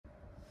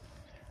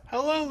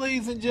Hello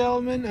ladies and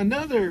gentlemen,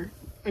 another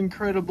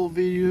incredible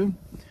video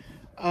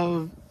of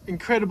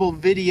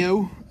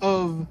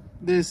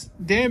this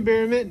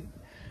Danbury Mint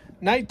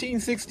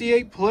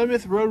 1968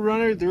 Plymouth Road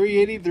Runner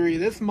 383.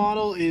 This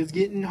model is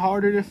getting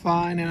harder to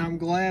find and I'm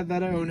glad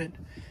that I own it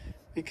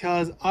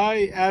because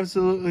I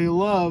absolutely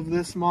love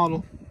this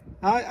model.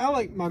 I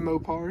like my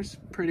Mopars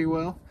pretty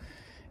well,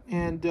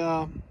 and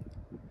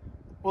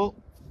well,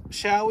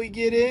 shall we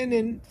get in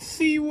and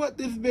see what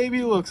this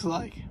baby looks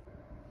like?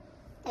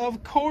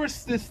 Of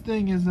course this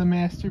thing is a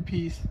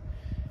masterpiece,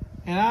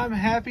 and I'm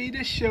happy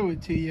to show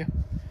it to you.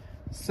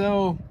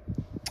 So,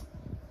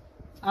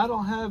 I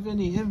don't have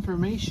any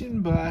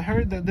information, but I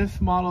heard that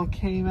this model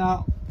came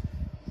out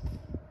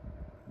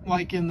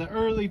like in the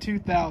early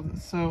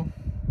 2000s. So,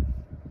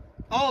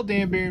 all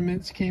Danbury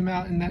Mints came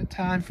out in that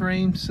time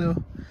frame,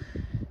 so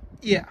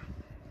yeah.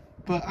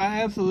 But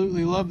I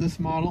absolutely love this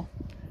model.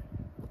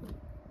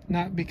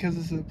 Not because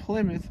it's a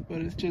Plymouth,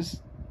 but it's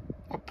just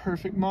a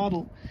perfect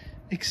model.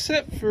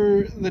 Except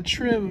for the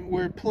trim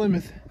where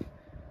Plymouth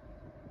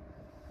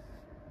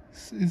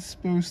is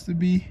supposed to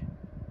be.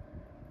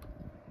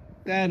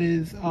 That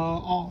is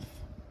off.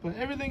 But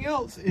everything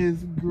else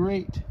is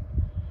great.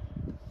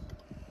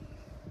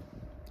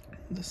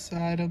 The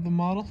side of the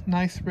model.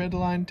 Nice red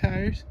line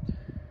tires.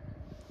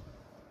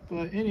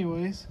 But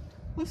anyways,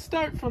 let's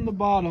start from the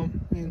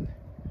bottom and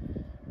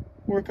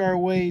work our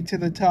way to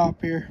the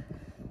top here.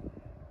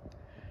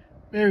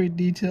 Very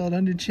detailed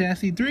under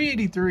chassis.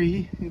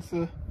 383. It's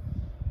a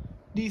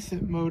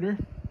decent motor.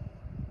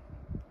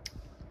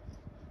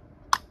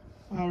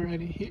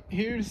 Alrighty,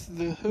 here's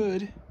the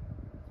hood.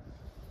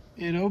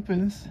 It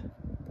opens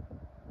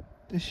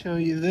to show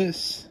you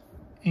this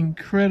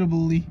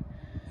incredible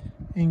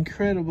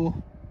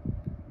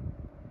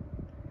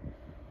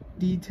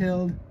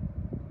detailed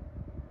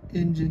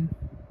engine.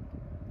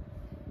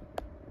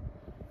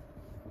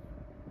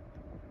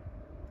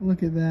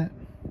 Look at that.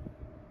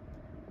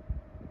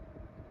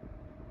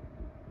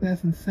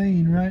 That's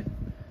insane, right?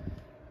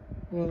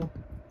 Well,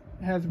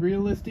 it has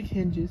realistic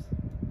hinges.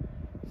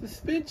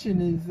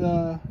 Suspension is,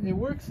 it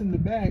works in the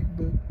back,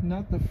 but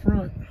not the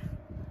front.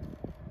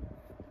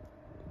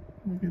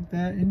 Look at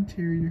that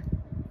interior.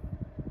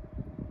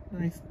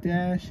 Nice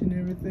dash and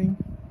everything.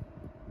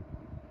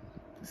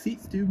 The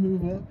seats do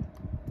move up.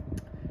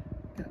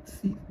 Got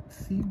seat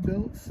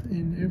belts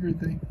and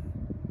everything.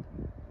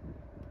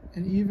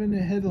 And even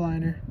a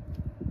headliner.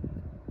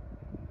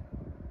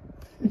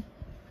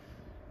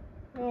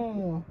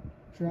 Oh,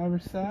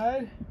 driver's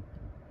side.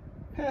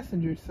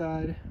 Passenger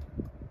side.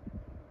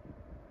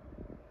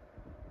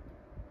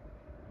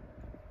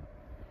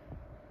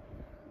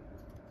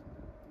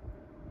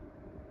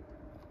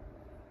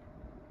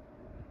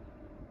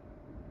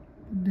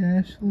 The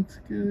dash looks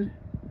good.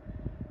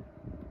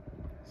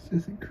 It's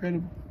just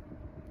incredible.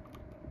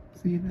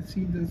 See, the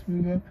seat does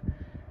move up.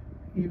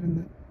 Even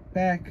the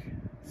back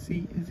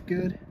seat is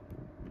good.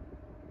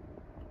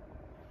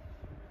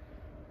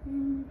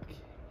 Okay.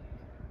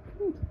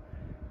 Whew.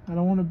 I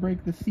don't want to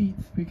break the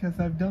seats because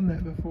I've done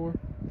that before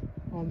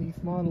on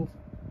these models.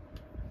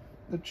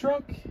 The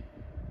trunk,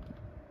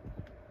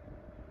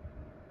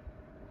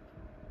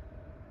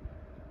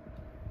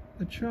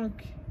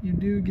 you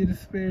do get a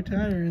spare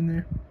tire in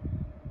there.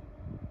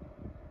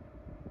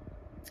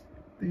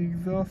 The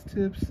exhaust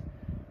tips,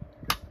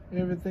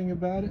 everything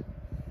about it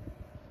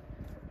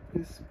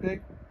is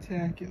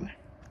spectacular.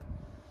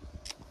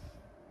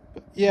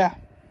 But yeah,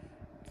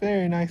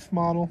 very nice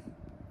model.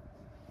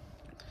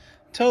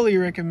 Totally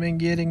recommend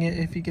getting it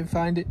if you can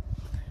find it.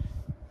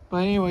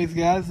 But anyways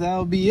guys,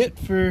 that'll be it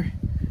for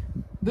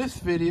this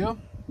video.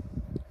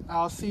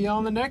 I'll see you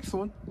on the next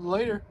one.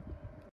 Later.